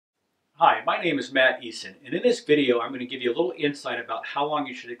Hi, my name is Matt Eason, and in this video I'm going to give you a little insight about how long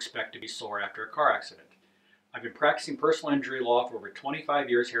you should expect to be sore after a car accident. I've been practicing personal injury law for over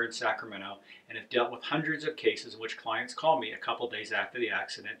 25 years here in Sacramento and have dealt with hundreds of cases in which clients call me a couple days after the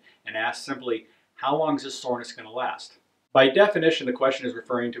accident and ask simply, how long is this soreness going to last? By definition, the question is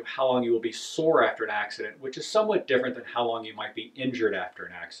referring to how long you will be sore after an accident, which is somewhat different than how long you might be injured after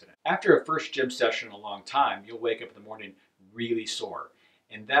an accident. After a first gym session in a long time, you'll wake up in the morning really sore.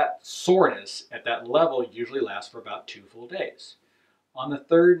 And that soreness at that level usually lasts for about 2 full days. On the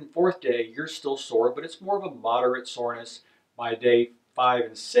third and fourth day, you're still sore, but it's more of a moderate soreness. By day 5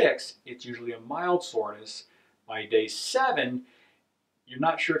 and 6, it's usually a mild soreness. By day 7, you're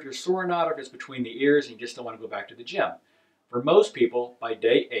not sure if you're sore or not, or if it's between the ears and you just don't want to go back to the gym. For most people, by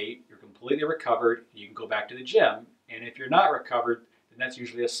day 8, you're completely recovered. You can go back to the gym. And if you're not recovered, then that's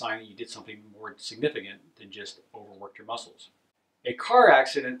usually a sign that you did something more significant than just overworked your muscles. A car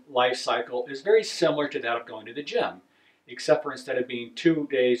accident life cycle is very similar to that of going to the gym, except for instead of being 2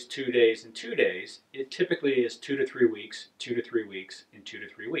 days, 2 days, and 2 days, it typically is 2 to 3 weeks, 2 to 3 weeks, and 2 to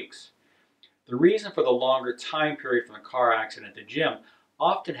 3 weeks. The reason for the longer time period from a car accident at the gym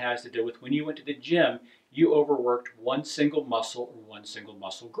often has to do with when you went to the gym, you overworked one single muscle or one single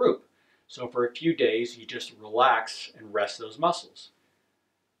muscle group. So for a few days, you just relax and rest those muscles.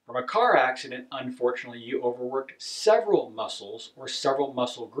 From a car accident, unfortunately, you overworked several muscles or several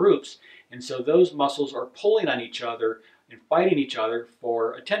muscle groups, and so those muscles are pulling on each other and fighting each other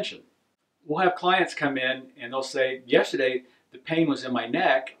for attention. We'll have clients come in and they'll say, yesterday the pain was in my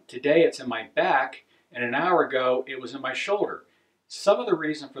neck, today it's in my back, and an hour ago it was in my shoulder. Some of the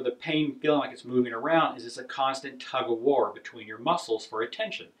reason for the pain feeling like it's moving around is it's a constant tug of war between your muscles for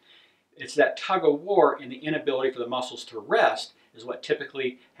attention. It's that tug of war and the inability for the muscles to rest is what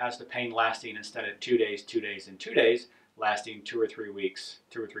typically has the pain lasting instead of 2 days, 2 days, and 2 days, lasting 2 or 3 weeks,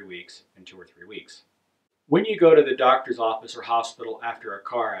 2 or 3 weeks, and 2 or 3 weeks. When you go to the doctor's office or hospital after a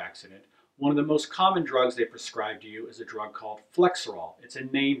car accident, one of the most common drugs they prescribe to you is a drug called Flexerol. It's a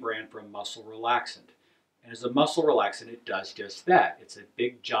name brand for a muscle relaxant. And as a muscle relaxant, it does just that. It's a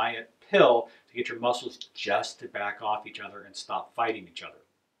big giant pill to get your muscles just to back off each other and stop fighting each other.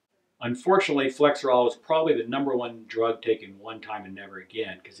 Unfortunately, Flexerol is probably the #1 drug taken one time and never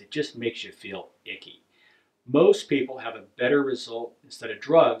again because it just makes you feel icky. Most people have a better result instead of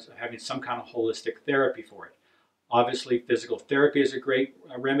drugs of having some kind of holistic therapy for it. Obviously, physical therapy is a great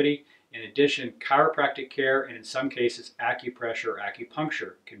remedy. In addition, chiropractic care and in some cases acupressure or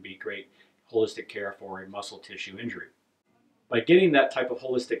acupuncture can be great holistic care for a muscle tissue injury. By getting that type of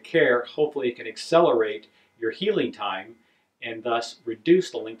holistic care, hopefully it can accelerate your healing time and thus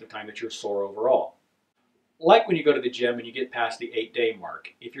reduce the length of time that you're sore overall. Like when you go to the gym and you get past the 8-day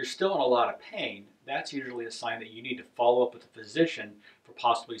mark, if you're still in a lot of pain, that's usually a sign that you need to follow up with a physician for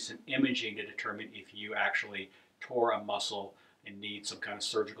possibly some imaging to determine if you actually tore a muscle and need some kind of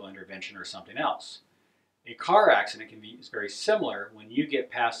surgical intervention or something else. A car accident is very similar. When you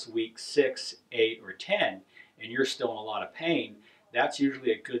get past week 6, 8, or 10 and you're still in a lot of pain, that's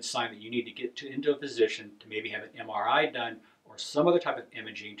usually a good sign that you need to get into a physician to maybe have an MRI done or some other type of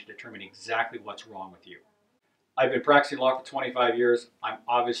imaging to determine exactly what's wrong with you. I've been practicing law for 25 years. I'm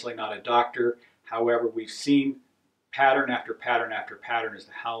obviously not a doctor. However, we've seen pattern after pattern after pattern as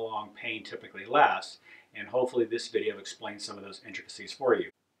to how long pain typically lasts, and hopefully this video explains some of those intricacies for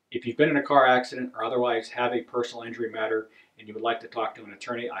you. If you've been in a car accident or otherwise have a personal injury matter and you would like to talk to an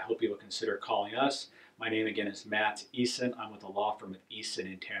attorney, I hope you will consider calling us. My name again is Matt Eason. I'm with the law firm of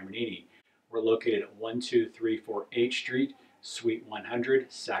Eason Tambornini. We're located at 1234 H Street, Suite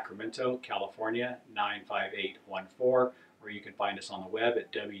 100, Sacramento, California, 95814, or you can find us on the web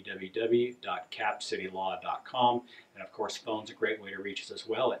at www.capcitylaw.com. And of course, phone's a great way to reach us as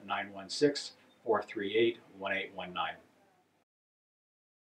well at 916-438-1819.